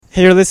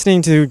Hey, you're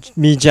listening to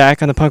me,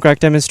 Jack, on the punk rock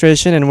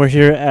demonstration, and we're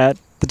here at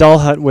the Doll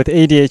Hut with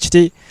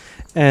A.D.H.D.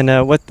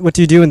 And what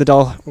do you do in the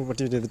Doll? What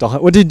do you do in the Doll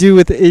Hut? What do you do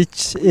with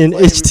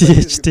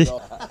A.D.H.D?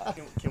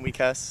 Can we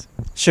cuss?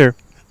 Sure.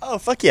 Oh,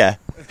 fuck yeah.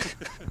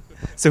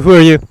 So who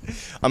are you?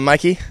 I'm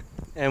Mikey.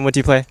 And what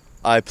do you play?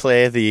 I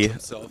play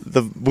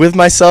with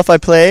myself. I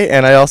play,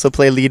 and I also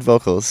play lead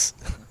vocals.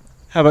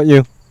 How about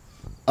you?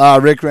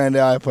 Rick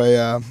Randall. I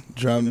play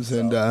drums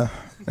and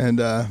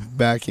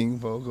backing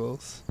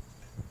vocals.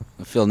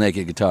 Phil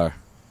Naked guitar.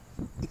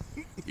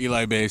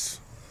 Eli bass.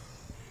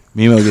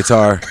 Mimo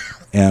guitar,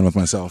 and with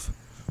myself.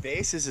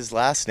 Bass is his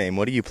last name.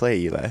 What do you play,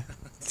 Eli?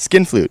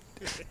 Skin flute.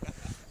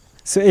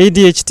 So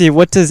ADHD,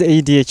 what does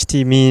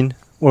ADHD mean?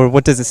 Or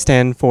what does it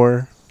stand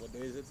for? What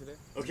day is it today?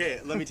 Okay,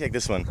 let me take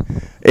this one.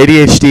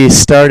 ADHD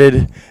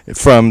started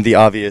from the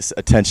obvious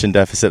attention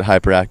deficit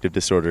hyperactive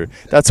disorder.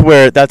 That's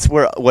where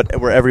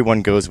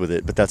everyone goes with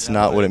it, but that's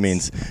not what it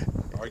means.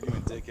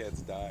 Argument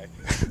dickheads die.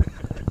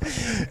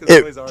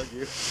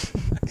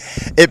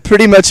 It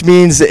pretty much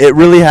means it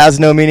really has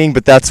no meaning,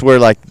 but that's where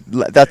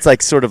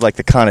that's sort of like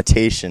the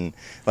connotation.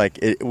 But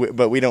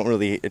we don't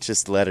really. It's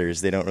just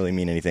letters. They don't really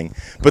mean anything.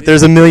 But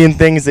there's a million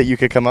things that you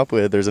could come up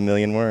with. There's a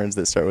million words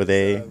that start with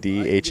A,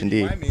 D, H, and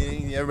D. My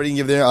meaning. Everybody can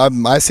give their.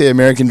 I say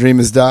American dream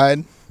has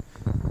died.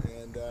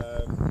 And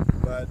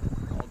but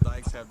all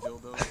dykes have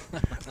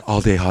dildos.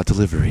 All day hot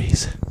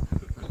deliveries.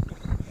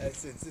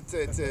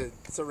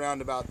 It's a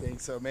roundabout thing.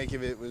 So make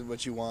of it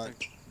what you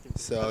want.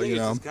 So I think you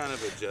know, it's just kind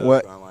of a joke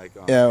what, on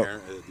yeah.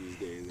 parenthood these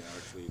days,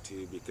 actually,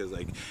 too, because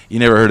you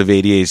never heard of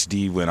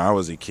ADHD when I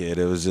was a kid.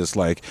 It was just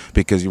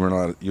because you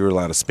were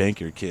allowed to spank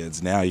your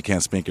kids. Now you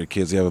can't spank your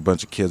kids. You have a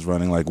bunch of kids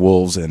running like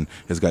wolves and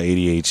has got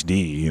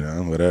ADHD,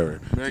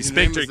 whatever. You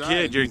spanked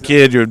your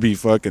kid would be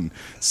fucking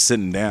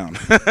sitting down.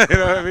 You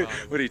know what I mean?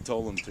 What he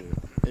told them to.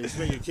 If you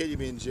spank your kid, you'd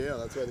be in jail.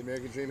 That's why the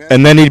American dream has.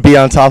 And then he'd be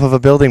on top of a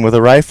building with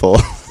a rifle.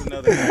 It's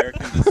another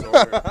American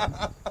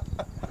disorder.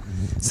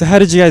 So how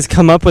did you guys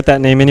come up with that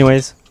name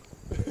anyways?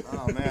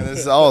 Oh man, this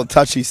is all a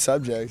touchy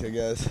subject, I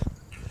guess.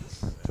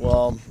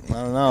 Well, I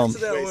don't know.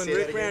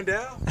 Rick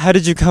Randall? How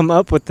did you come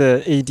up with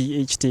the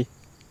ADHD?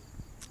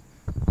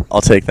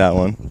 I'll take that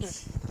one.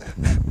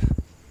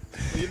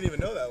 You didn't even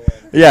know that one.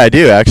 Yeah, I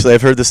do, actually.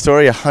 I've heard the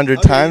story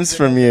 100 times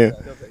from you.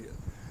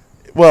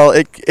 Well,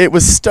 it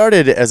was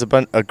started as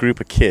a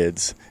group of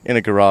kids in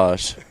a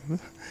garage.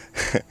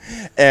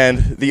 And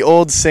the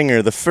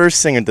first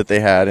singer that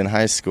they had in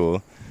high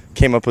school,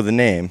 came up with a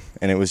name,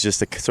 and it was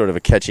just a sort of a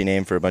catchy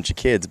name for a bunch of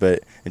kids, but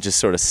it just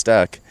sort of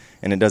stuck.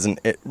 And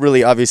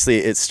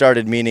it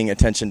started meaning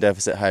attention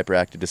deficit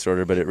hyperactive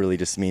disorder, but it really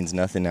just means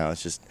nothing now.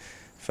 It's just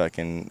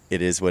fucking,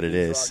 it is what it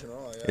is.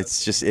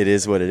 It's just, it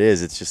is what it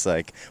is. It's just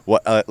like,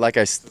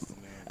 I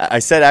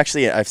said,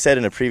 actually, I've said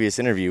in a previous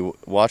interview,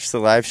 watch the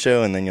live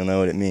show and then you'll know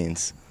what it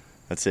means.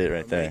 That's it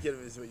right there. Make it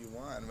as what you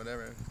want,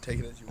 whatever. Take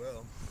it as you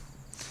will.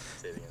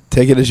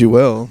 Take it as you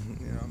will.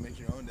 Make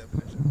your own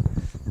definition.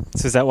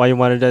 So is that why you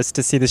wanted us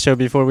to see the show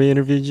before we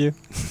interviewed you?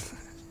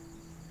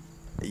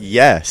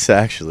 Yes,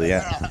 actually,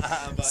 yeah.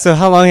 So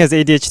how long has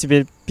ADHD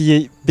been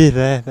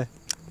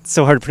it's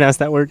so hard to pronounce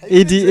that word.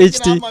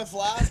 ADHD.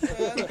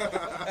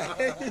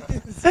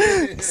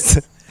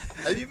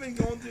 Have you been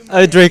going through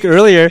I drank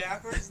earlier.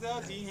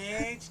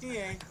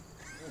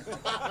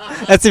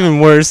 That's even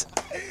worse.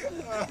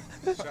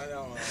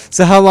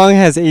 So how long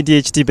has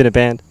ADHD been a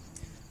band?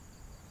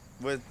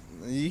 With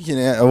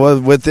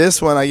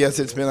this one, I guess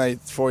it's been like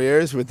 4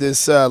 years. With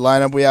this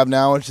lineup we have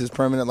now, which is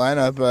permanent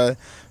lineup,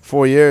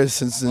 4 years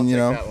since then.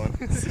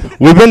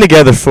 We've been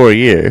together 4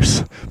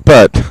 years,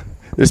 but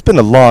there's been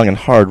a long and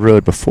hard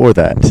road before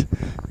that.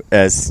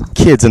 As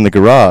kids in the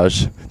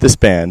garage, this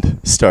band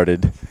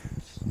started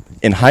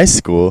in high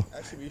school.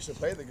 Actually, we used to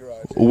play in the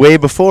garage. Way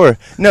before.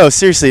 No,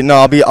 seriously. No,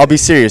 I'll be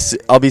serious.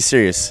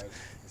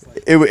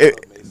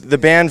 The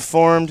band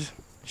formed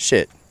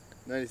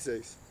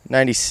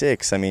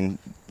 96. I mean,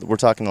 we're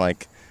talking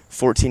like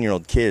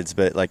 14-year-old kids,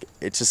 but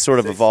it just sort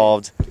of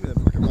evolved.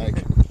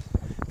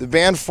 The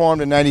band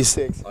formed in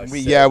 96.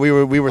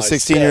 We were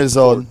 16 years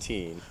old.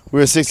 14. We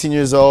were 16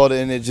 years old,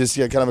 and it just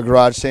got kind of a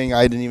garage thing.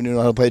 I didn't even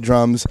know how to play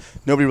drums.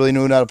 Nobody really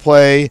knew how to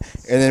play,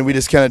 and then we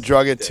just kind of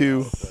drug it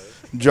to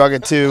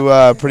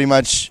pretty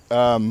much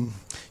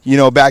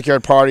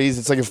backyard parties.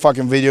 It's like a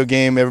fucking video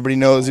game. Everybody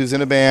knows who's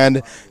in a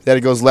band, that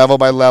it goes level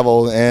by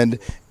level, and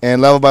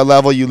level by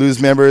level you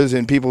lose members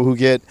and people who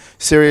get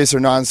serious or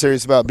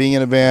non-serious about being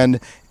in a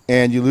band,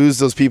 and you lose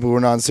those people who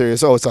are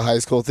non-serious. Oh, it's a high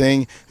school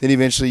thing. Then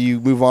eventually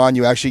you move on.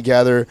 You actually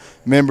gather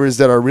members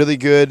that are really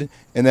good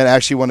and that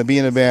actually want to be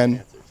in a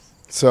band.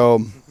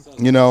 So,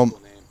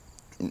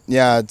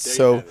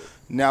 so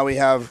now we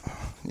have,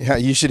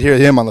 you should hear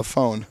him on the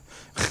phone.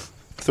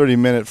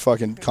 30-minute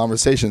fucking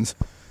conversations.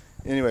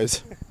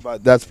 Anyways,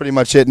 but that's pretty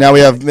much it. Now we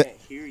have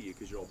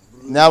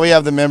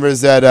the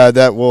members that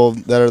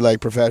are like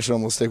professional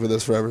and will stick with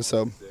us forever.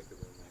 So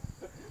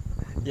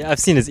yeah, I've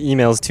seen his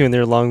emails too, and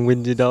they're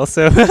long-winded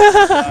also.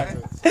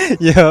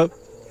 Yeah,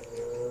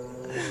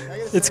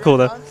 it's cool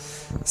though.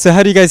 So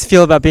how do you guys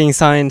feel about being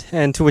signed,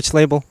 and to which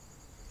label?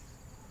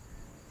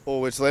 Oh,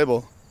 which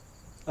label?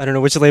 I don't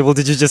know, which label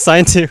did you just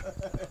sign to?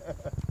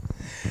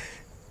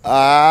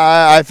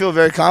 I feel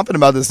very confident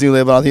about this new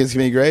label. I think it's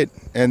going to be great.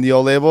 And the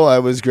old label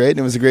was great, and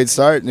it was a great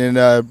start, and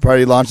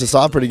probably launched us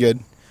off pretty good.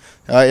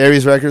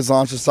 Aries Records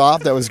launched us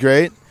off. That was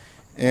great.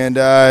 And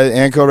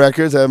Anco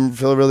Records, I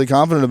feel really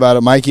confident about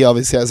it. Mikey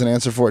obviously has an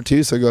answer for it,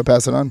 too, so go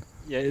pass it on.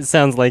 Yeah, it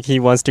sounds like he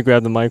wants to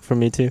grab the mic from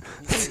me, too.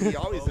 He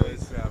always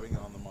does. Grabbing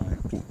on the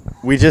mic.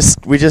 We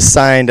just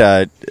signed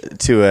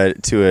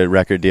to a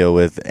record deal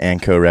with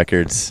Anco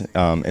Records.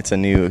 It's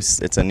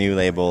a new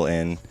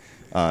label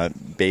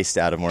based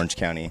out of Orange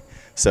County.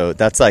 So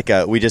that's like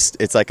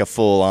it's like a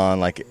full on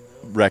like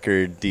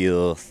record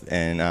deal,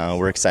 and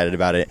we're excited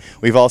about it.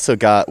 We've also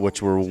got,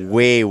 which we're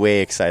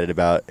way excited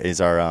about, is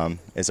our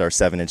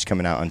 7-inch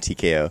coming out on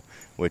TKO,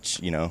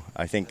 which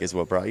I think is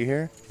what brought you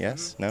here.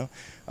 Yes? No?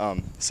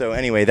 So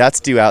anyway, that's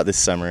due out this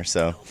summer.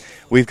 So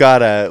we've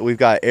got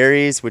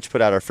Aries, which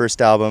put out our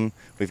first album.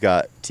 We've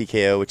got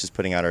TKO, which is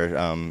putting out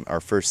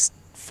our first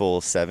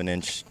full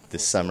 7-inch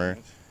this summer.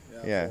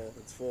 Yeah.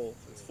 It's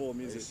full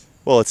music.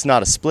 Well, it's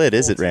not a split,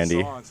 is it,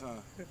 Randy?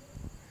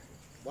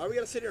 Why we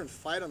got to sit here and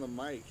fight on the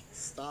mic?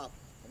 Stop.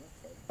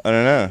 I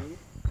don't know.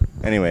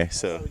 Anyway,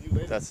 so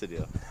that's the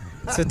deal.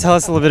 So tell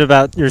us a little bit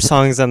about your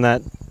songs on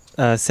that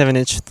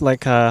 7-inch,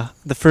 like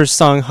the first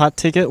song, Hot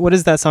Ticket. What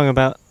is that song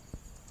about?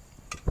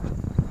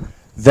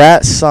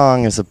 That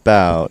song is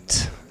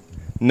about...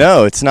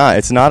 No, it's not.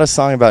 It's not a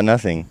song about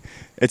nothing.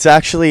 It's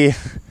actually...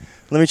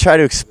 Let me try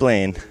to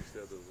explain.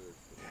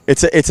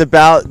 It's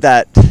about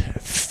that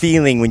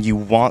feeling when you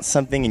want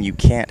something and you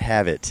can't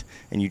have it,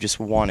 and you just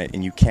want it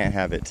and you can't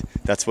have it.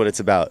 That's what it's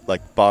about,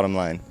 like, bottom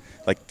line.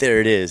 Like, there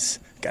it is.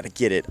 Gotta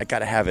get it. I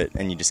gotta have it,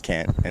 and you just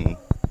can't.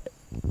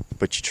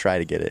 But you try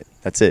to get it.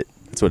 That's it.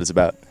 That's what it's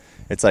about.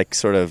 It's like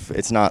sort of...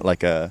 It's not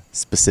like a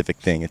specific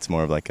thing. It's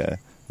more of like a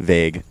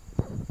vague...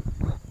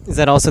 Is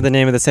that also the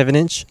name of the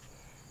 7-inch?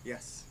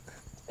 Yes.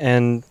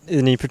 And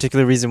any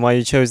particular reason why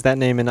you chose that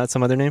name and not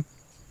some other name?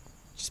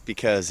 Just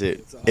because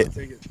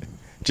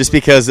just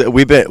because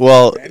we've been,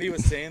 well... Randy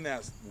was saying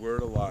that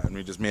word a lot, and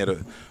we just made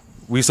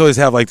we used to always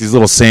have like these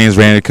little sayings.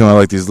 Randy would come out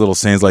like these little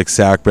sayings like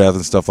sack breath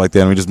and stuff like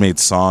that, and we just made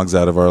songs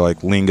out of our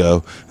like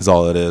lingo is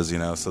all it is,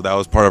 So that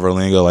was part of our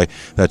lingo, like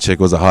that chick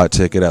was a hot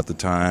ticket at the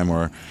time,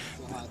 or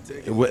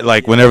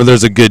like whenever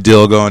there's a good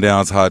deal going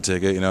down, it's a hot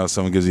ticket.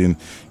 Someone gives you,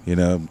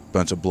 a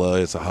bunch of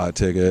blood, it's a hot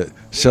ticket,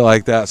 shit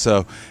like that.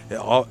 So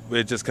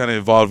it just kind of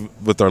evolved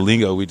with our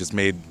lingo. We just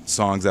made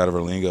songs out of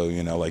our lingo.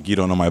 Like You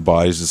Don't Know My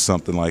Body is just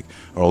something like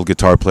our old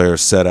guitar player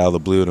said out of the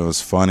blue, and it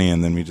was funny,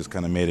 and then we just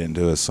kind of made it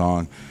into a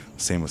song.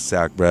 Same with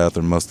Sack Breath,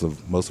 or most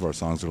of our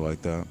songs are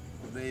like that.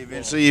 They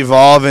eventually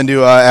evolve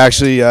into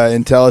actually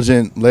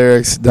intelligent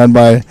lyrics done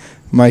by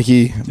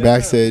Mikey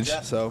backstage.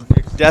 So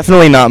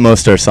Definitely not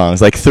most of our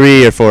songs. Like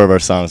 3 or 4 of our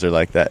songs are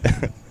like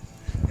that.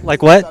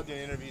 Like what?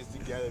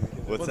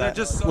 What's that?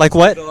 Just Like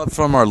what?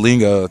 From our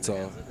lingo, that's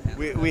all.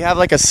 We have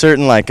like a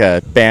certain like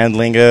a band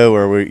lingo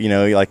where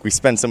we like we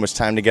spend so much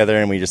time together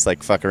and we just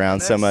like fuck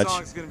around so much.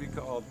 Song's gonna be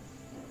called.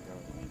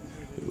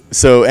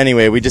 So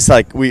anyway, we just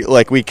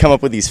we come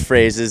up with these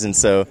phrases, and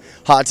so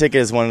Hot Ticket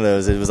is one of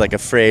those. It was like a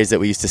phrase that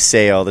we used to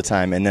say all the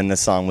time, and then the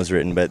song was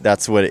written. But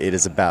that's what it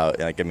is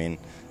about.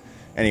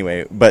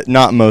 Anyway, but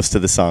not most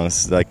of the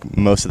songs. Like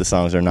most of the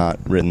songs are not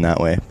written that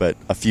way, but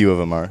a few of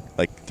them are,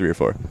 like 3 or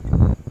 4.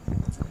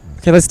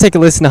 Okay, let's take a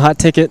listen to Hot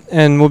Ticket,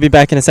 and we'll be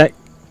back in a sec.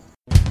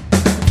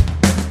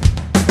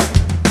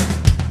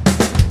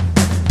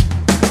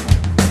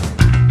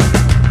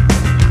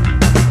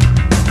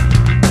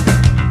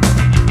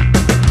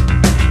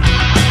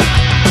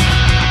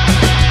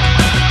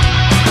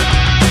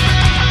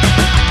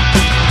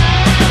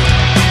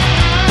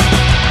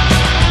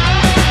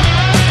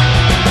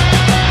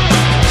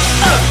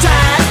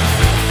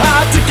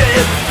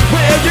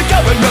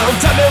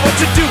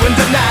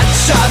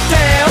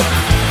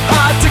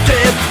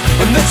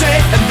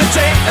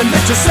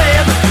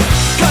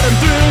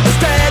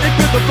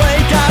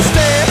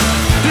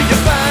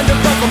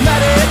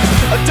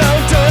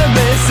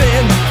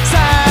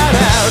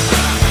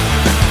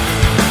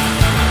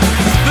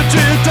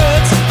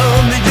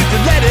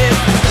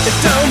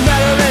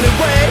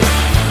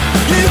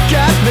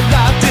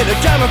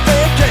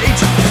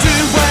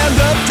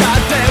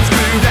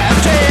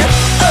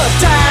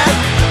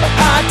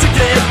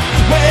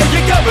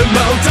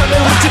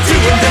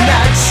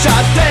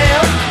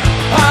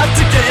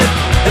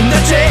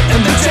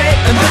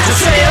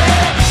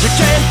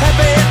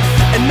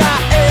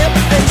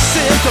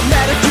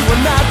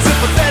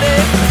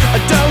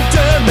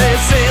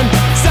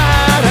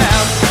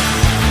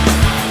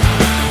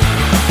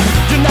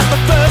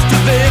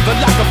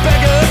 Like a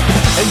beggar,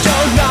 and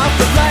you're not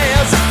the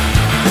last.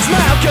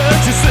 Smile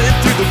 'cause you see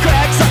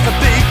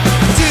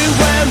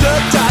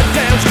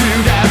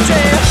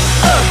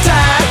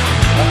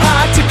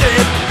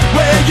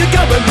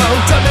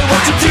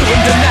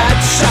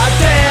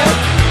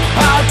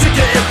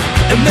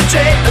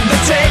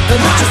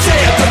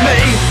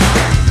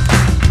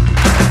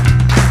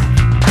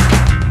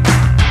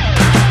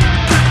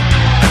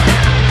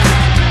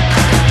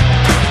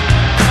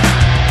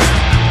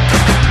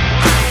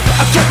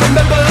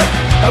remember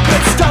when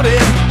it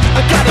started. I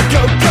gotta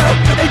go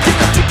and get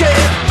the ticket.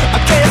 I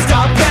can't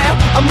stop now,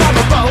 I'm on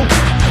a roll.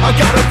 I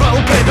gotta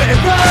roll, baby,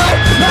 roll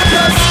like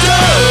a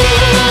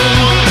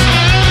stone.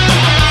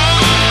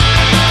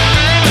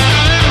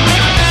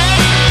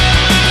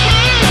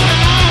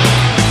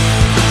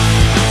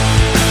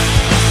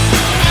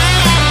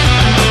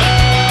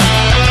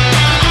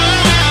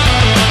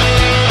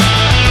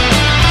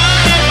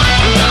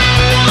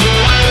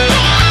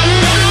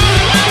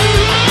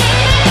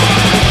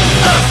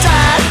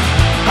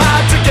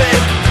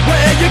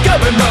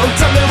 Going low,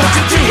 tell me what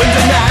you're doing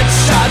tonight.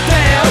 Shot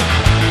down,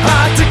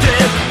 hard to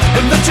get.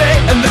 And the J,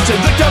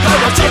 look over,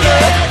 I'll take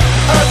it.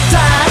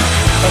 Uptight,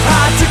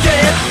 hard to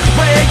get.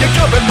 Where you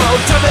going low,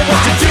 tell me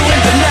what you're doing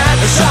tonight.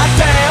 Shot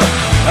down,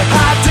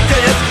 hard to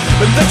get.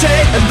 And the J,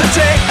 look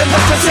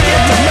what's here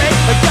to me.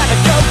 I gotta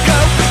go,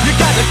 you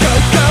gotta go.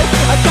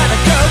 I gotta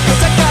go,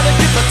 'cause I gotta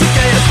get the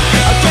ticket.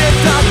 I can't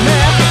stop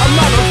now, I'm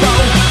on a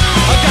roll.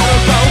 I gotta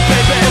roll,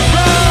 baby,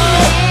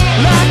 roll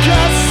like a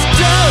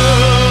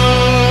stone.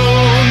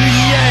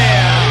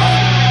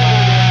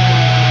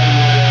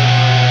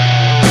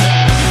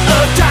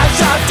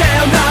 Shot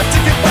down, hot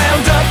ticket,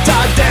 wound up,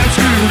 tied down,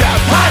 screwed out,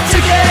 hot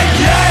ticket,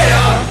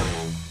 yeah!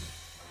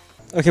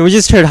 Okay, we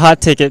just heard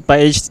Hot Ticket by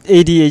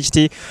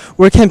A.D.H.D.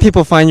 Where can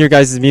people find your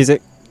guys'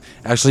 music?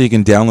 Actually, you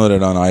can download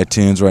it on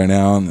iTunes right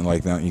now, and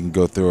like that, you can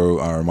go through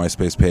our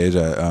MySpace page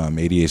at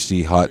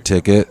A.D.H.D Hot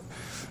Ticket,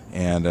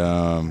 and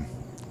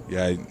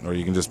yeah, or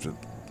you can just,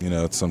 you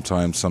know,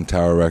 sometimes some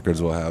Tower Records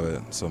will have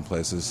it, some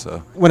places.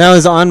 So When I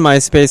was on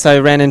MySpace, I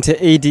ran into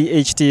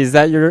A.D.H.D. Is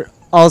that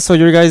also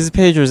your guys'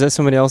 page, or is that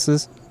somebody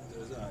else's?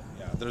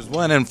 there's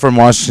one from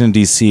Washington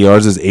D.C.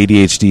 Ours is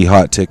A.D.H.D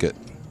Hot Ticket.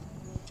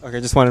 Okay,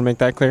 just wanted to make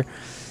that clear.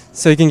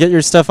 So you can get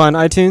your stuff on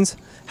iTunes.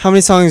 How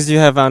many songs do you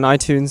have on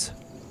iTunes?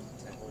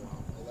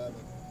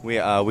 We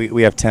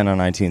have 10 on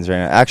iTunes right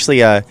now.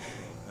 Actually,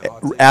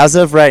 as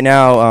of right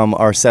now,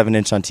 our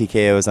 7-inch on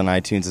TKO is on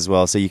iTunes as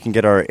well. So you can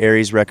get our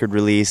Aries record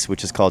release,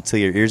 which is called Till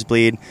Your Ears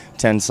Bleed,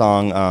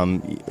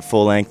 10-song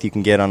full length you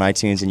can get on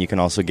iTunes, and you can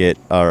also get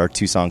our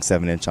 2-song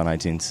 7-inch on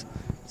iTunes.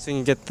 So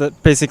you can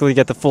get basically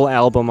get the full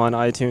album on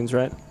iTunes,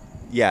 right?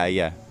 Yeah.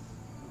 You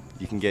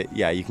can get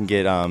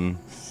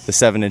the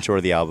 7-inch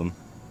or the album.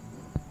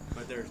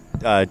 But they're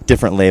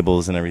different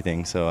labels and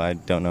everything, so I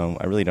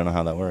really don't know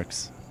how that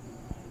works.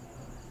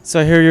 So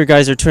I hear you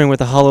guys are touring with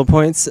the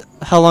Hollowpoints.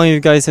 How long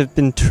you guys have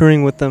been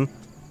touring with them?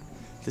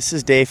 This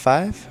is day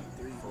 5?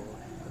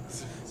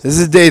 This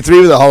is day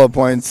 3 with the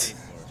Hollowpoints.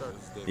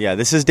 Yeah,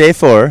 this is day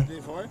 4.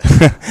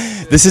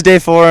 This is day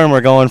 4, and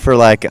we're going for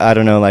like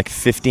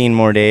 15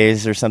 more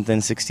days or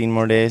something, 16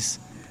 more days.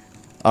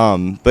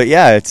 But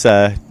yeah, it's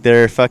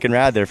they're fucking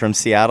rad. They're from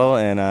Seattle,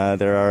 and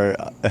they're our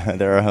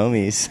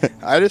homies.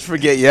 I just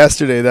forget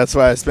yesterday. That's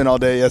why I spent all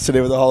day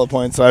yesterday with the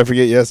Hollowpoints. So I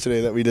forget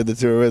yesterday that we did the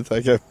tour with.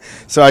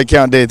 So I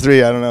count day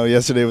 3. I don't know.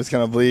 Yesterday was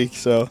kind of bleak.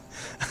 So,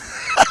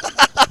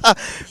 but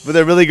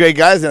they're really great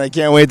guys, and I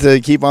can't wait to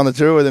keep on the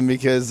tour with them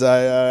because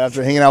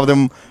after hanging out with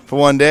them for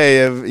one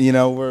day,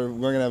 we're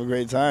gonna have a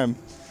great time.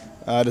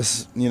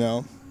 It's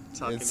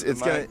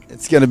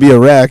gonna be a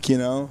wreck,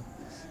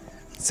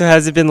 So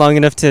has it been long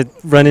enough to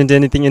run into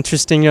anything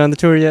interesting on the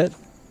tour yet?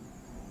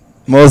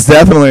 Most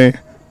definitely.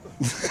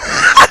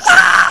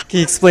 Can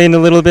you explain a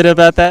little bit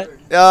about that?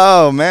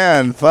 Oh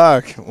man,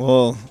 fuck.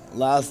 Well,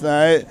 last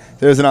night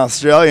there was an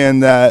Australian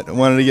that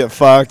wanted to get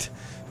fucked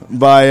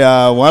by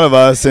one of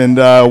us, and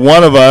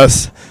one of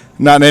us,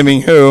 not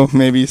naming who,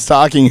 maybe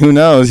stalking, who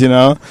knows,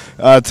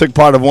 took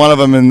part of one of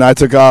them, and I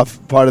took off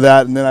part of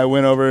that, and then I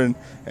went over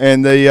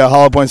and the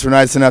Hollowpoints were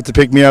nice enough to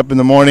pick me up in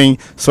the morning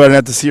so I didn't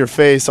have to see her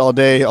face all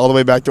day, all the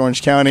way back to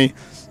Orange County.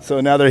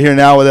 So now they're here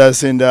now with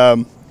us, and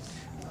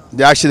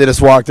they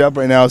just walked up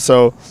right now.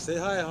 So say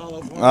hi,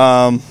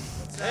 Hollowpoints.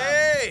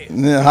 Hey!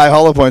 Hi,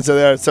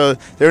 Hollowpoints. So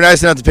they were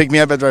nice enough to pick me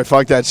up after I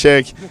fucked that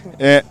chick.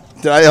 And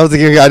I don't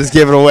think I just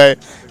gave it away.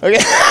 Okay,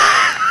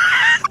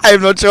 I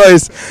have no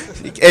choice.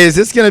 Hey, is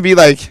this gonna be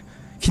like?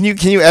 Can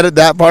you edit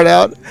that part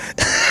out?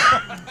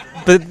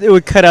 But it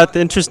would cut out the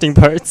interesting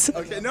parts.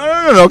 Okay,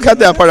 no, cut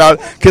that part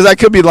out because I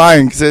could be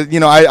lying. Because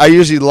I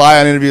usually lie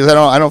on interviews.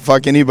 I don't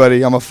fuck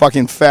anybody. I'm a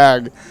fucking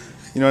fag.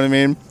 You know what I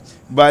mean?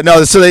 But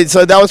no,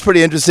 so that was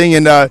pretty interesting,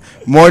 and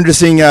more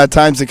interesting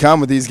times to come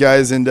with these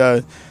guys. And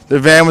their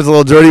van was a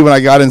little dirty when I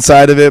got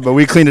inside of it, but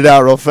we cleaned it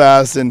out real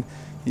fast. And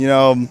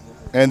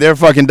and they're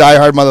fucking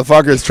diehard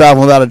motherfuckers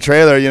traveling without a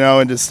trailer,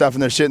 and just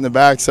stuffing their shit in the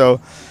back. So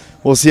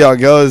we'll see how it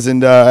goes.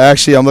 And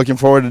actually, I'm looking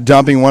forward to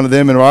dumping one of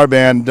them into our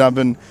band,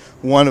 dumping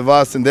one of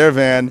us in their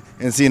van,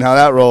 and seeing how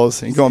that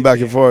rolls, and going back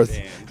and forth.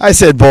 I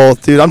said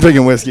both, dude. I'm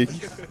drinking whiskey.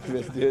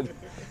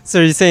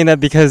 So are you saying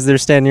that because they're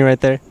standing right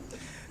there?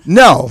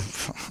 No,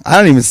 I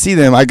don't even see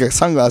them. I got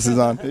sunglasses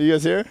on. Are you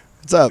guys here?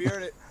 What's up? We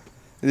heard it.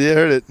 You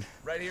heard it.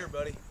 Right here,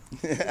 buddy.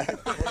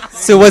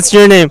 So what's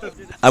your name?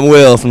 I'm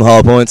Will from the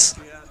Hollowpoints.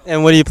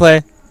 And what do you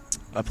play?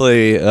 I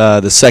play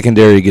the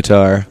secondary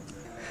guitar.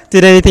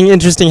 Did anything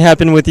interesting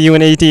happen with you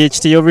and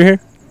A.D.H.D over here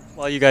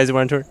while you guys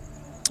were on tour?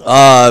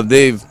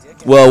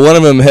 One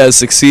of them has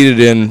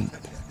succeeded in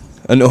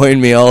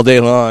annoying me all day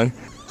long.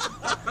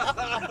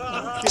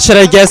 Should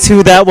I guess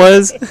who that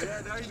was?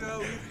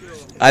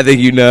 I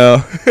think you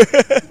know.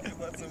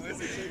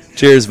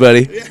 Cheers,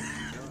 buddy.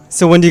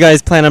 So when do you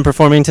guys plan on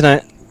performing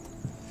tonight?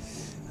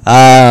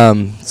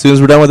 As soon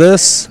as we're done with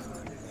this.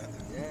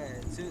 Yeah,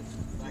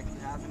 like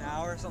half an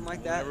hour, something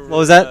like that. What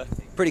was that?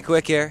 Pretty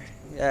quick here.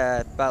 Yeah,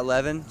 about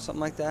 11,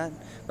 something like that.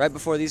 Right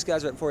before these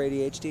guys, right before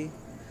A.D.H.D.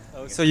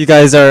 So you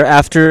guys are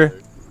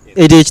after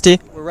A.D.H.D?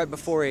 We're right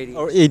before AD.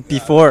 Or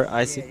before,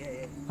 I see.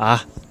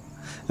 Ah.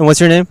 And what's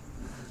your name?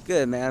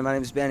 Good, man. My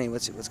name's Benny.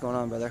 What's going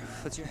on, brother?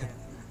 What's your name?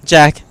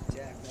 Jack.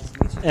 Jack.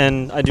 Nice to meet you.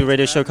 And I do a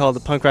radio show called The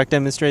Punk Rock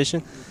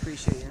Demonstration.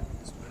 Appreciate you.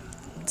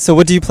 So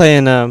what do you play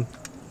in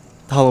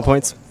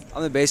Hollowpoints?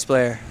 I'm the bass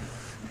player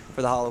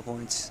for the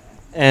Hollowpoints.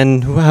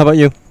 And how about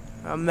you?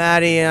 I'm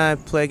Maddie, and I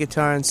play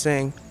guitar and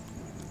sing.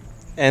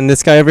 And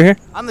this guy over here?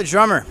 I'm the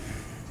drummer.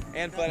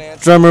 And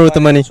financial, Drummer with the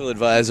money. Financial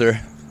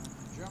advisor.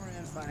 Drummer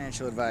and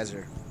financial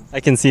advisor. I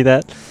can see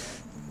that.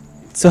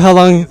 So how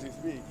long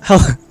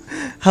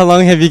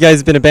have you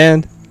guys been a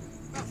band?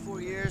 About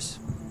 4 years.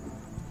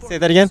 Say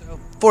that again?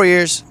 4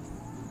 years.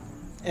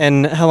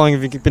 And how long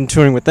have you been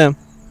touring with them?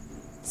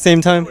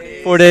 Same time?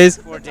 4 days?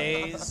 4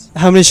 days.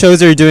 How many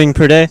shows are you doing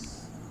per day?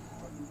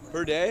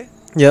 Per day?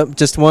 Yep,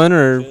 just one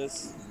or?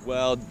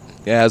 Well,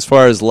 yeah, as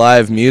far as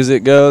live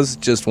music goes,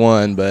 just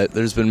one, but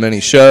there's been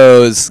many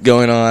shows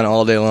going on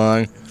all day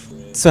long.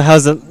 So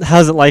how's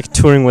it like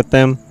touring with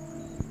them,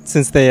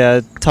 since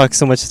they talk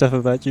so much stuff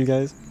about you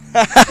guys?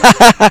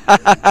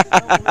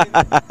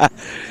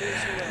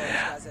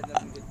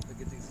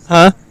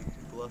 Huh?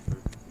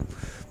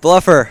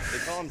 Bluffer.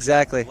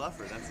 Exactly.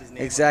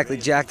 Exactly.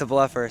 Jack the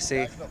Bluffer.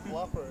 See?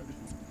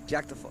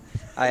 Jack the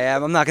I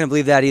am. I'm not going to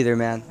believe that either,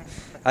 man.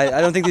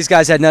 I don't think these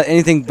guys had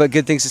anything but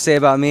good things to say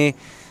about me.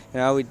 You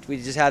know, we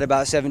just had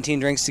about 17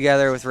 drinks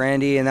together with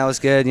Randy, and that was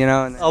good, you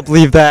know. And I'll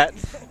believe that.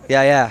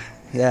 Yeah,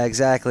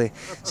 exactly.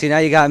 See, now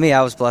you got me.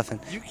 I was bluffing.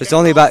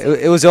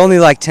 It was only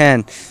like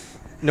 10.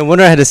 No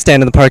wonder I had to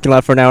stand in the parking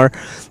lot for an hour.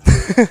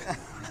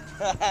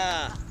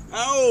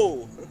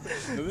 Oh!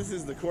 This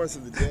is the course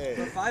of the day.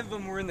 But 5 of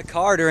them were in the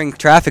car during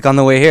traffic on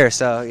the way here,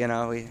 so, you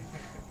know, it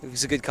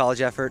was a good college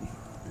effort.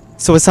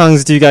 So what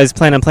songs do you guys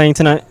plan on playing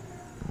tonight?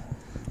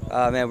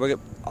 Man, we're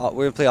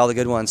gonna play all the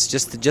good ones,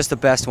 just the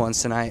best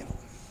ones tonight.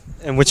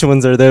 And which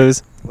ones are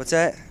those? What's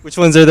that? Which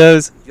ones are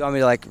those? You want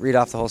me to like read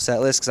off the whole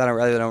set list? Because I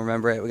really don't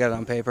remember it. We got it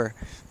on paper.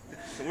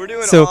 We're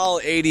doing So-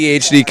 all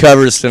ADHD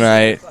covers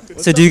tonight.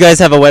 So do you guys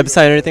have a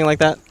website or anything like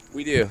that?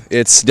 We do.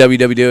 It's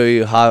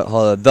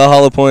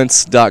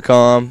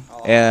www.thehollowpoints.com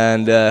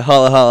and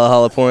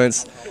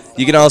Hollowpoints.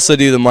 You can also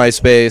do the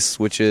MySpace,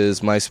 which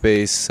is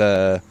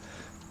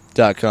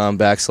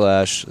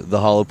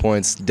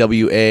myspace.com/thehollowpoints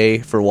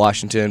WA for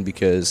Washington,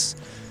 because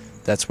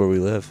that's where we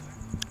live.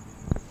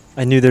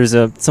 I knew there was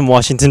some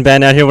Washington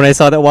band out here when I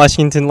saw that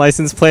Washington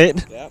license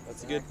plate. Yeah,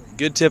 that's a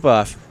good tip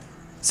off.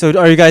 So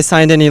are you guys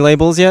signed to any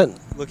labels yet?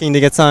 Looking to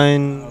get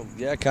signed?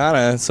 Yeah, kind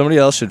of. Somebody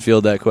else should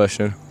field that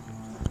question.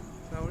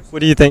 What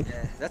do you think?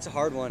 Yeah, that's a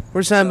hard one.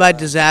 We're signed by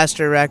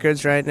Disaster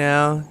Records right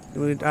now.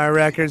 Our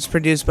record's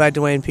produced by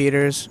Dwayne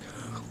Peters,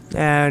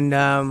 and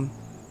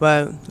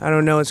but I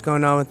don't know what's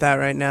going on with that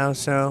right now,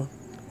 so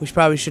we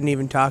probably shouldn't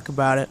even talk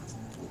about it.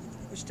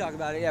 We should talk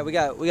about it. Yeah, we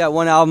got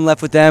one album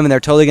left with them, and they're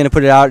totally gonna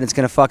put it out, and it's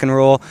gonna fucking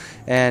rule.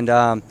 And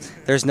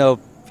there's no,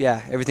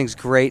 everything's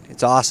great.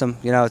 It's awesome.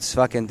 You know, it's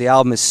fucking. The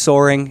album is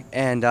soaring,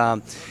 and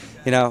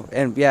you know,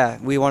 and yeah,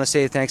 we want to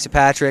say thanks to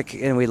Patrick,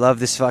 and we love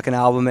this fucking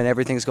album, and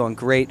everything's going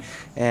great,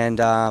 and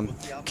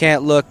we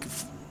can't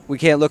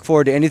look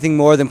forward to anything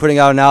more than putting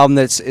out an album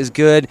that's as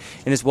good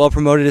and as well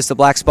promoted as The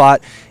Black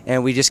Spot,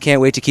 and we just can't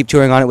wait to keep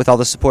touring on it with all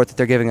the support that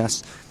they're giving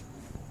us.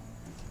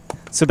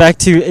 So back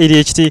to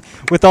ADHD.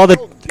 With all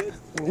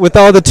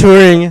the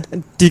touring,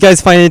 do you guys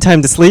find any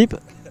time to sleep?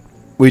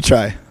 We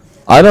try.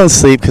 I don't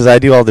sleep because I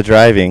do all the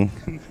driving.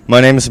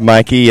 My name is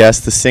Mikey,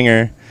 yes, the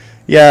singer.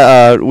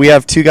 Yeah, we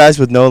have 2 guys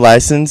with no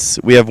license.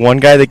 We have one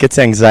guy that gets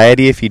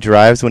anxiety if he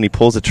drives when he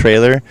pulls a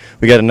trailer.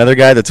 We got another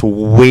guy that's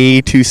way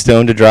too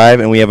stoned to drive,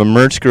 and we have a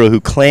merch girl who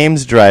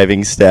claims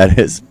driving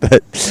status,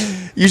 but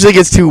usually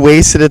gets too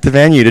wasted at the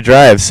venue to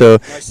drive. So,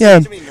 yeah,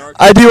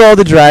 I do all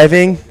the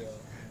driving.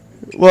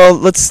 Well,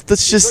 let's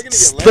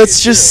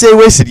just say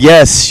wasted.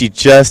 Yes, she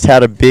just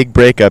had a big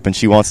breakup and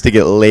she wants to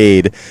get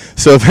laid.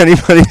 So if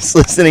anybody's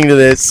listening to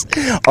this,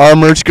 our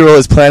merch girl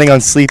is planning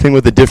on sleeping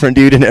with a different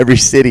dude in every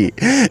city,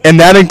 and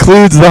that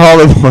includes the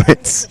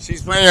Hollowpoints.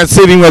 She's planning on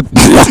sleeping with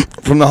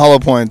from the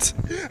Hollowpoints.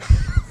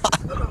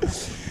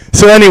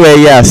 So anyway,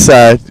 yes,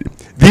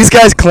 these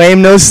guys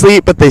claim no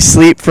sleep, but they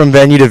sleep from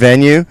venue to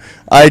venue.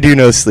 I do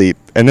no sleep,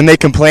 and then they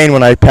complain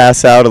when I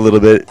pass out a little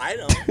bit. I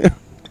don't.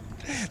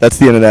 That's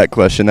the end of that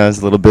question. That was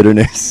a little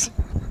bitterness.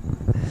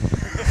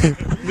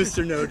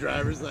 Mr. No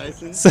Driver's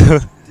License. So,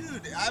 Dude,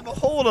 I have a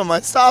hold on my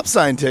stop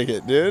sign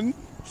ticket, dude.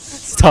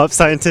 stop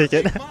sign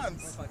ticket.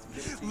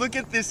 Look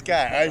at this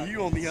guy. He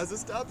only has a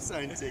stop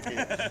sign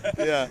ticket.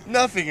 Yeah.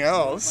 Nothing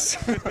else.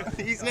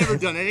 He's never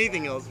done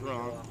anything else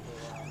wrong.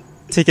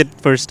 Ticket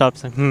for stop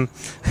sign.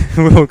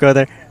 We won't go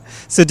there.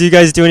 So do you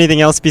guys do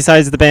anything else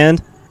besides the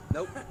band?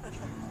 No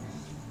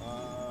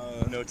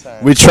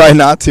time. We try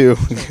not to,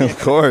 of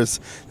course.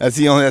 That's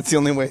the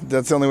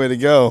only way to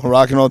go.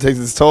 Rock and roll takes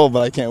its toll,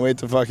 but I can't wait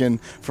to fucking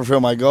fulfill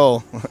my goal,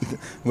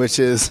 which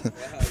is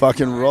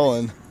fucking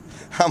rolling.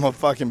 I'm a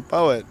fucking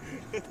poet.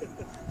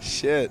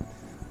 Shit.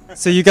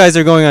 So you guys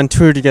are going on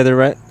tour together,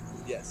 right?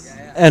 Yes.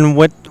 And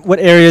what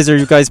areas are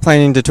you guys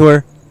planning to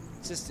tour?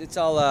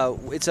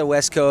 It's a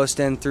West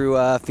Coast and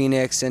through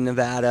Phoenix and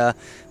Nevada,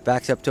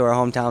 back up to our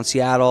hometown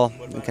Seattle.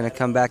 We're gonna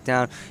come back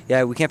down.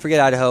 Yeah, we can't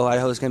forget Idaho.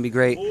 Idaho's gonna be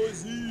great.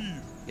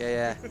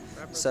 Yeah.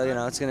 So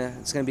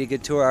it's gonna be a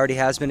good tour. Already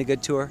has been a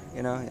good tour.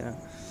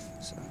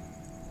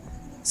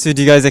 So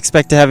do you guys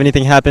expect to have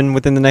anything happen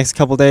within the next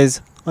couple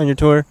days on your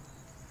tour,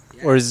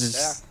 or is it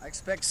just... I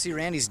expect to see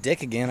Randy's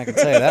dick again. I can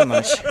tell you that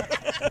much.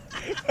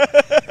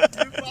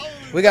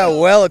 We got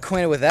well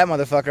acquainted with that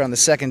motherfucker on the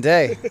second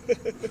day.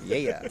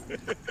 Yeah.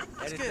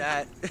 Edit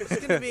that.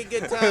 It's gonna be a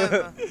good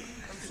time.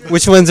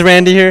 Which one's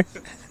Randy here?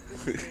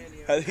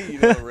 I think you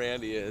know what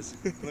Randy is.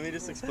 Let me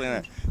just explain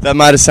that. That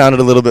might have sounded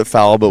a little bit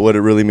foul, but what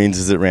it really means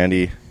is that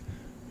Randy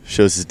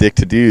shows his dick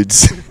to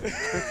dudes.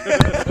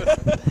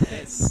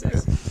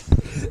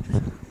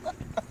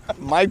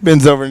 Mike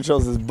bends over and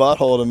shows his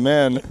butthole to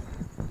men.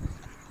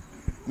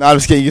 No, I'm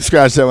just kidding. You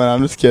scratch that one.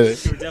 I'm just kidding.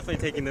 We're definitely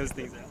taking those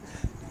things out.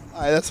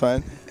 All right, that's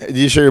fine. Do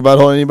you show your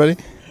butthole to anybody?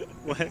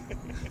 What?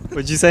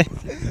 What'd you say?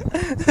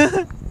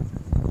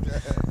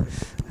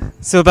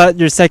 So about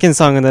your second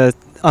song on the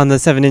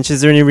 7-inch,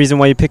 is there any reason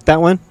why you picked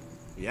that one?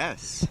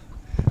 Yes.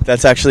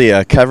 That's actually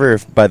a cover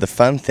by the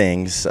Fun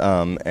Things,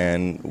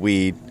 and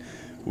we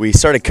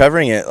started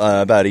covering it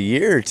about a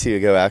year or two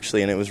ago,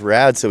 actually, and it was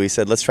rad, so we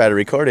said, let's try to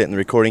record it, and the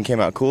recording came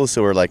out cool,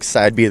 so we're like,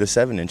 side B of the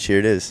 7-inch, here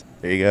it is.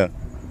 There you go.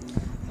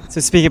 So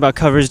speaking about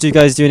covers, do you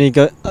guys do any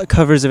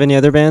covers of any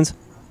other bands?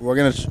 We're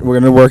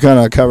gonna work on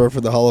a cover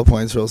for the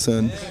Hollowpoints real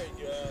soon. There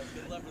you go.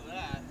 Good luck with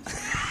that.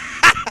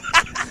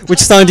 Which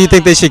song do you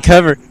think they should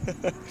cover?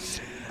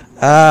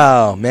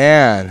 Oh,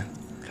 man.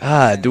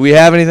 God, do we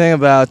have anything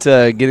about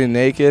getting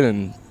naked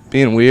and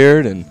being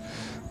weird? And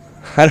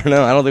I don't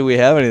know. I don't think we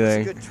have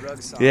anything. It's a good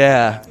drug song.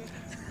 Yeah.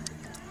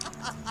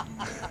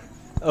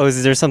 Oh,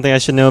 is there something I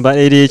should know about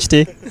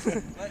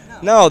ADHD?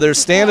 No, they're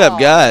stand-up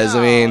guys.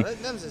 I mean,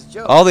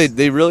 all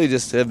they really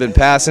just have been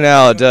passing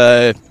out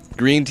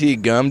green tea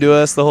gum to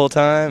us the whole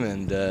time,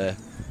 and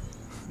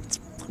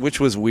which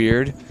was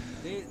weird.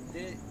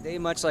 They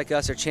much like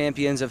us are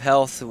champions of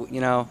health.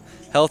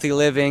 Healthy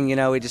living.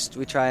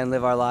 We try and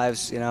live our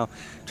lives.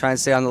 Try and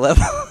stay on the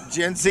level.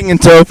 Ginseng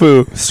and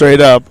tofu,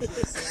 straight up.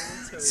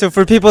 So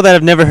for people that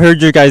have never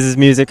heard your guys'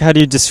 music, how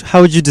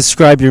would you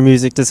describe your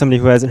music to somebody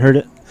who hasn't heard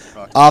it?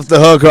 Off the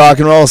hook, rock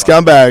and roll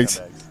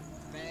scumbags.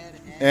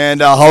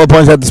 And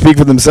Hollowpoints have to speak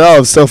for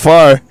themselves. So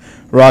far,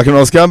 rock and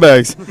roll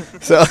scumbags.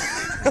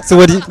 So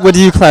what do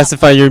you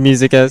classify your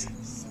music as?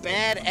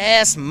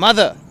 Badass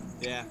mother.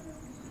 Yeah.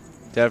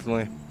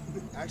 Definitely.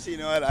 Actually, you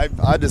know what?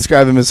 I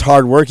describe them as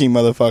hard-working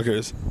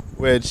motherfuckers,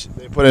 which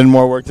they put in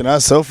more work than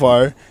us so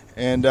far,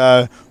 and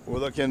we're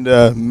looking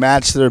to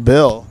match their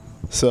bill.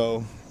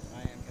 So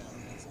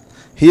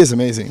he is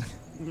amazing.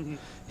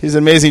 He's an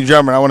amazing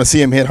drummer. I want to see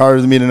him hit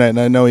harder than me tonight, and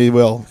I know he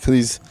will because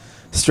he's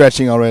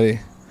stretching already.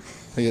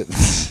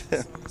 He's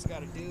got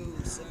to do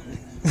some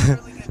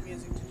really good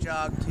music to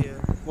jog to.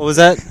 What was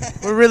that?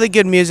 We're really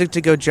good music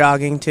to go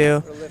jogging to.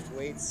 Or lift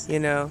weights.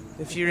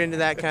 If you're into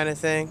that kind of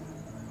thing.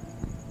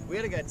 We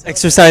had a guy tell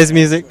Exercise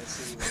music. I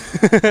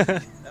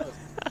think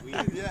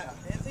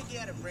he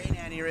had a brain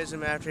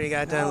aneurysm after he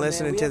got done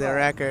listening to the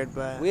record,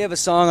 but We have a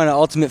song on an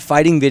Ultimate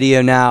Fighting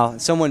video now.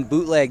 Someone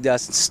bootlegged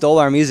us and stole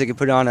our music and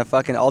put it on a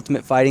fucking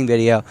Ultimate Fighting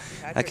video.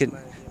 I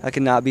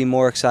could not be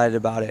more excited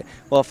about it.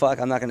 Well,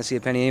 fuck, I'm not going to see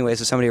a penny anyway,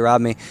 so somebody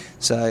robbed me.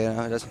 So,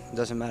 it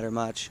doesn't matter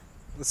much.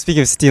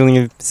 Speaking of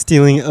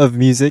stealing of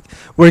music,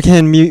 where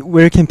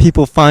can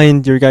people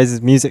find your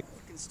guys' music? You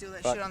can steal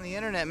that shit on the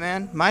internet,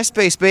 man.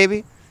 MySpace,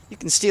 baby. You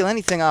can steal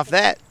anything off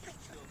that.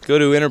 Go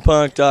to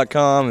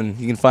interpunk.com and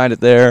you can find it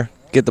there.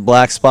 Get the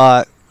Black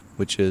Spot,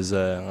 which is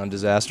on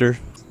Disaster,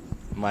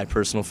 my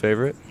personal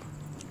favorite.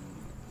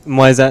 And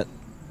why is that?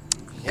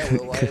 Yeah,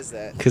 well, why is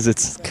that? Because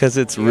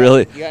it's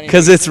really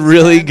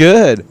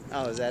good.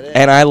 Oh, is that it?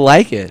 And I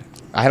like it.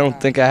 I don't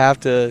think I have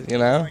to,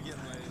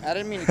 I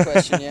didn't mean to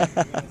question you.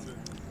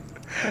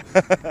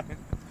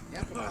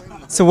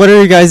 So what are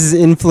your guys'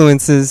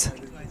 influences?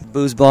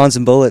 Booze, Blondes,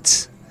 and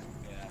Bullets.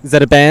 Is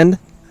that a band?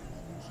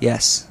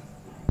 Yes.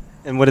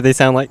 And what do they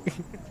sound like?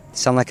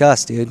 Sound like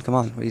us, dude. Come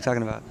on. What are you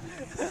talking about?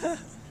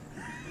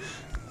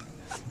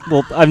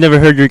 Well, I've never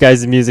heard your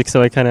guys' music,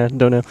 so I kind of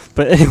don't know.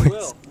 But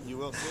anyways. You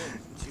will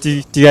Do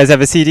you guys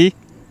have a CD?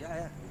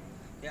 Yeah.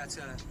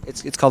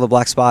 It's called The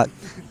Black Spot.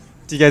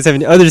 Do you guys have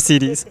any other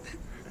CDs?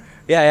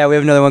 Yeah. We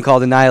have another one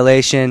called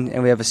Annihilation,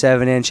 and we have a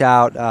 7-inch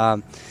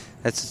out.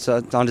 It's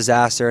on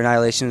Disaster.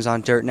 Annihilation is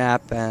on Dirt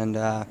Nap, and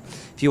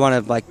if you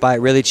want to buy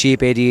it really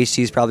cheap,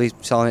 A.D.H.D is probably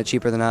selling it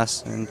cheaper than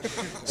us, and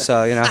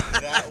so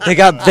they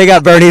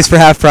got Bernie's for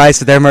half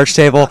price at their merch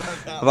table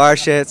of our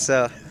shit.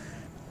 So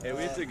Hey,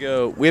 we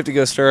have to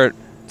go start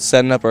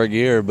setting up our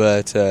gear,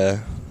 but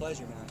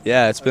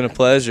yeah, it's been a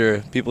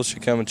pleasure. People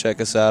should come and check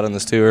us out on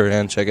this tour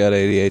and check out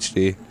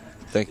A.D.H.D.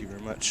 Thank you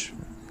very much.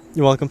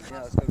 You're welcome.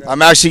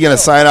 I'm actually going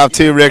to sign off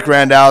too. Rick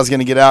Randall is going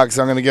to get out because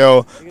I'm going to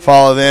go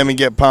follow them and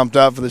get pumped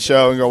up for the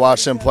show and go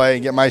watch them play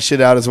and get my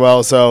shit out as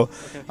well. So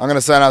I'm going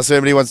to sign off so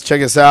everybody wants to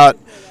check us out.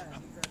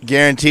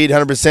 Guaranteed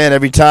 100%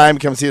 every time.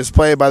 Come see us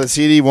play. Buy the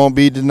CD. Won't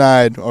be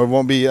denied or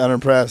won't be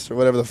unimpressed or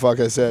whatever the fuck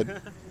I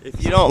said.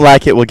 If you don't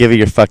like it, we'll give you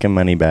your fucking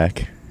money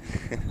back.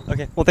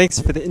 Okay, well, thanks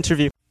for the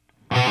interview.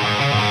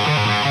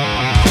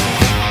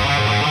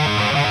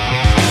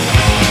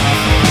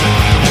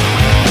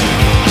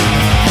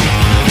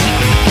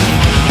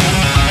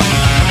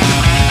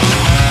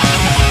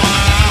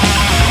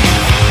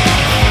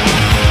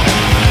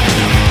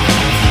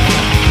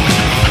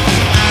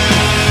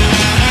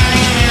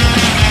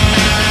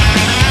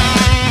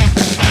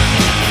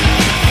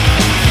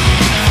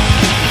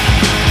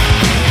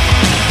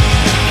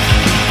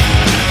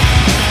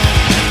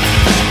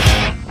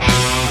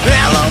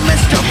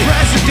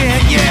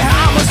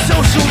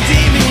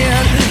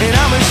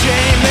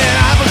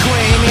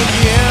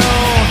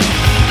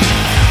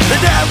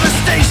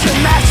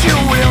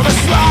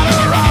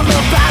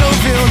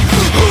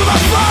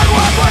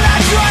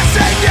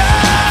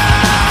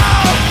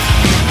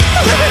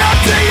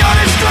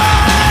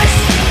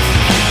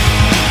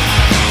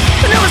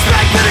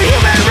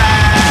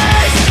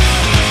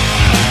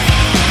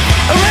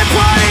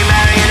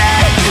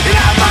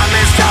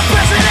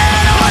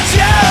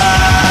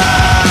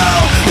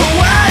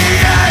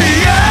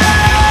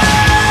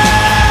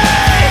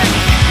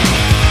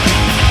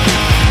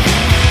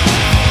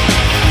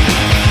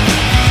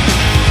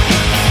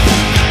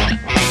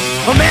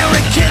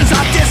 Americans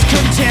are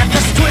discontent,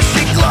 this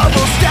twisted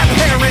global step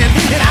herein,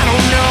 and I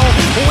don't know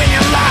when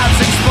your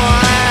lives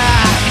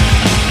expire.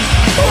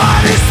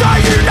 What is the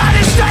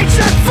United States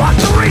and fuck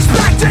the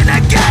respect and the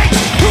gate?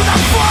 Who the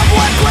fuck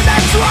would put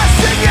that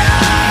trust in you?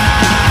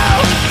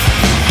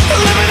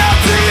 Living up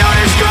to your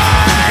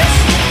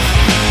disgrace,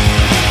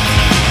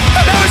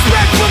 no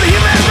respect for the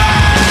human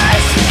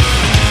race.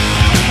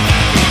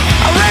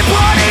 A rape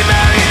party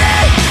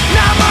marionette,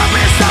 now my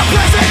Mr.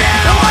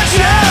 President, I want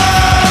you.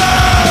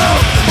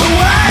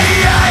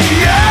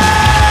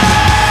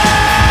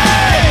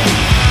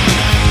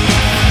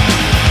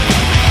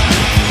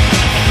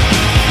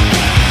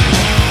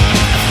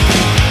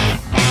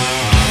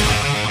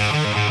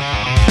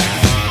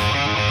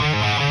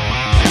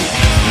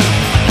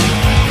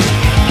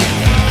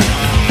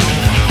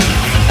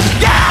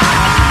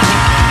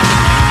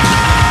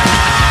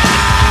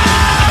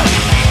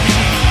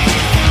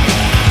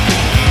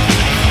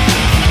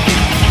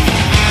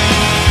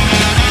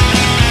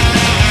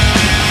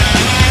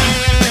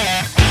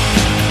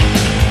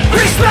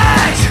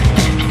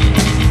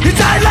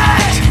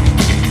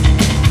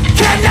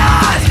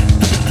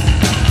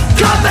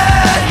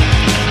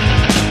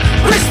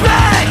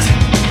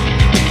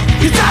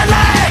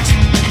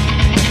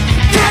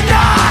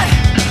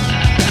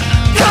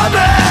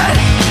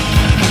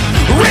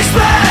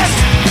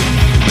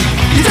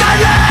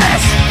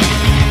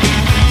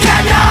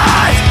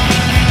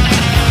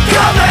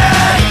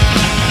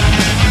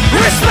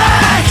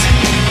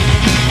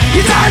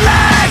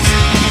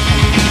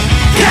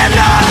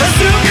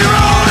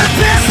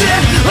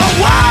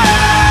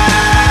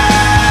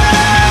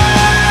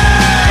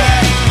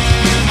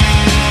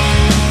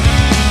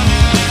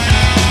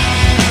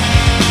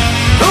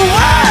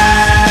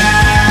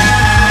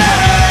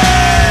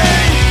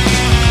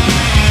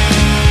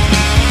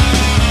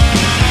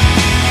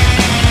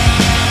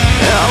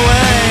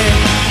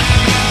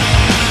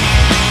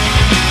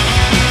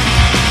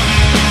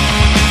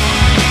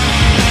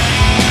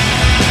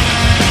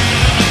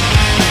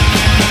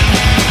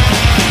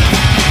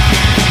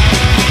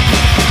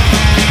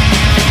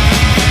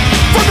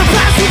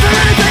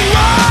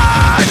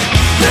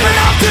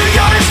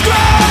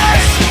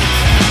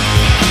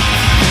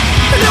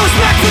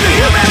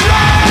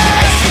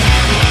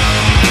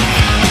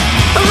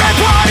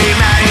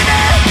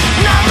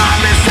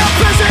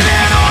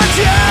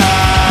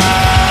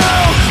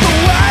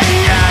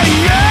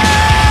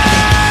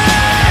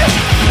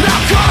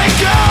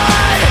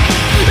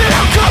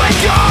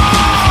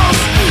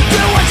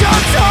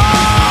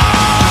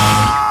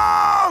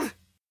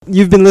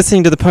 You've been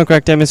listening to the punk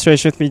rock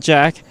demonstration with me,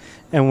 Jack,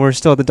 and we're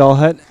still at the Doll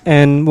Hut,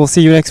 and we'll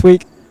see you next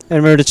week.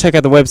 And remember to check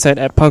out the website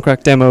at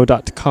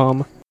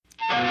punkrockdemo.com.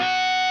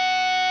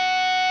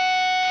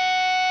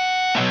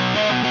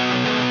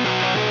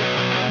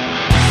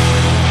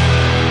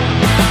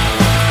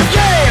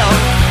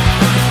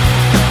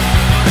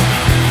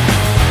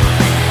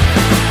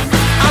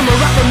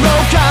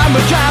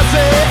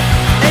 Kamikaze,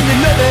 and you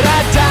know that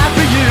I'd die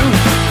for you.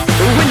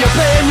 When you're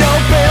paying your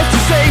bills to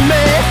save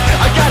me,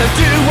 I gotta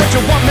do what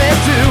you want me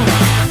to.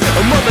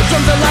 Well, the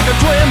drums are like a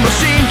twin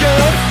machine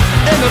gun,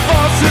 and the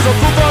bass is a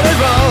full body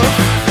roll,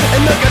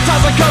 and the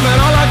guitars are coming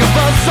on like a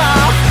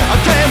buzzsaw. I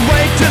can't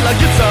wait till I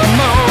get some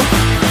more.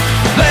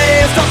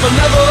 Last off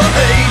another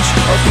age,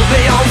 put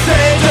me on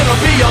stage and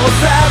I'll be your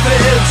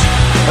savage.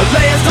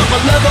 Last off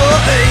another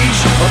age.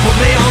 put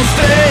me on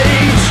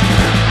stage,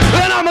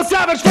 and I'm a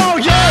savage for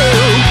you.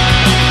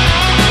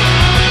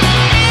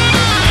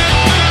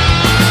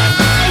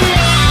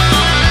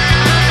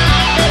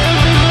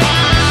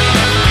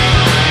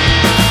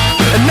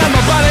 And now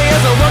my body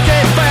is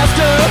working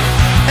faster,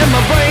 and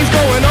my brain's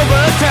going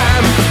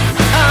overtime.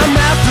 I'm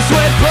after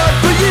sweat blood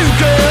for you,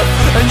 girl,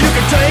 and you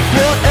can take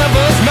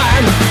whatever's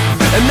mine.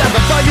 And now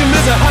the volume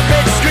is a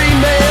heartbeat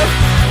screaming,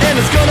 and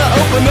it's gonna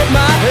open up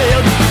my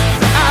head.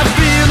 I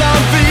feel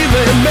I'm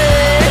feeling me,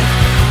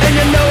 and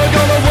you know we're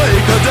gonna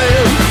wake a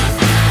dead.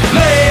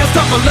 Last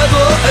up a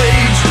level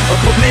age,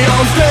 put me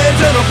on stage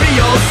and I'll be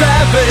your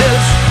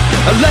savage.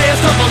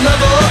 Last up a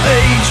level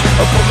age,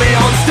 put me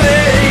on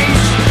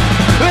stage,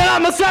 and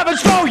I'm a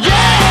savage for you.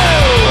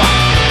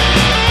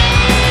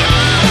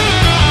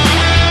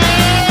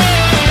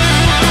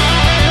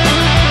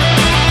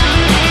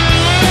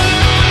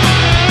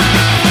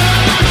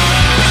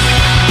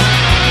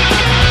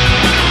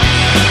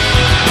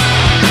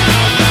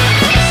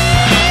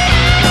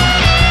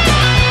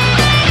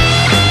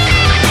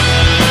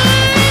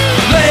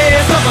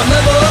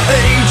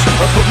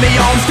 Put me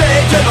on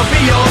stage and I'll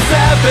be your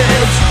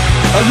savage.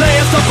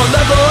 Last up a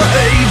level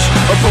age,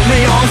 put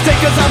me on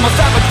stage cause I'm a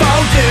savage for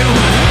you.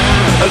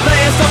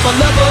 Last up a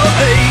level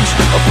age,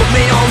 put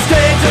me on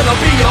stage and I'll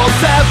be your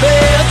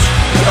savage.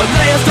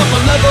 Last up a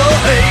level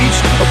age,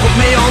 put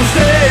me on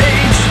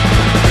stage,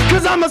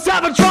 cause I'm a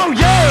savage for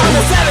you. I'm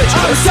a savage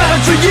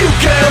for you,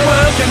 girl,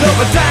 working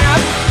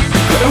overtime.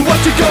 And what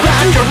you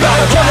gonna do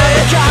about it?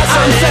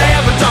 I'm a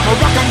savage, I'm a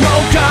rock and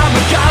roll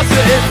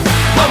kamikaze.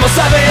 I'm a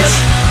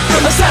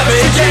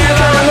savage, yeah,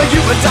 I'm a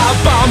you a dive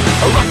bomb,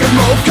 a rock and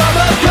roll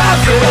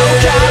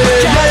kamikaze.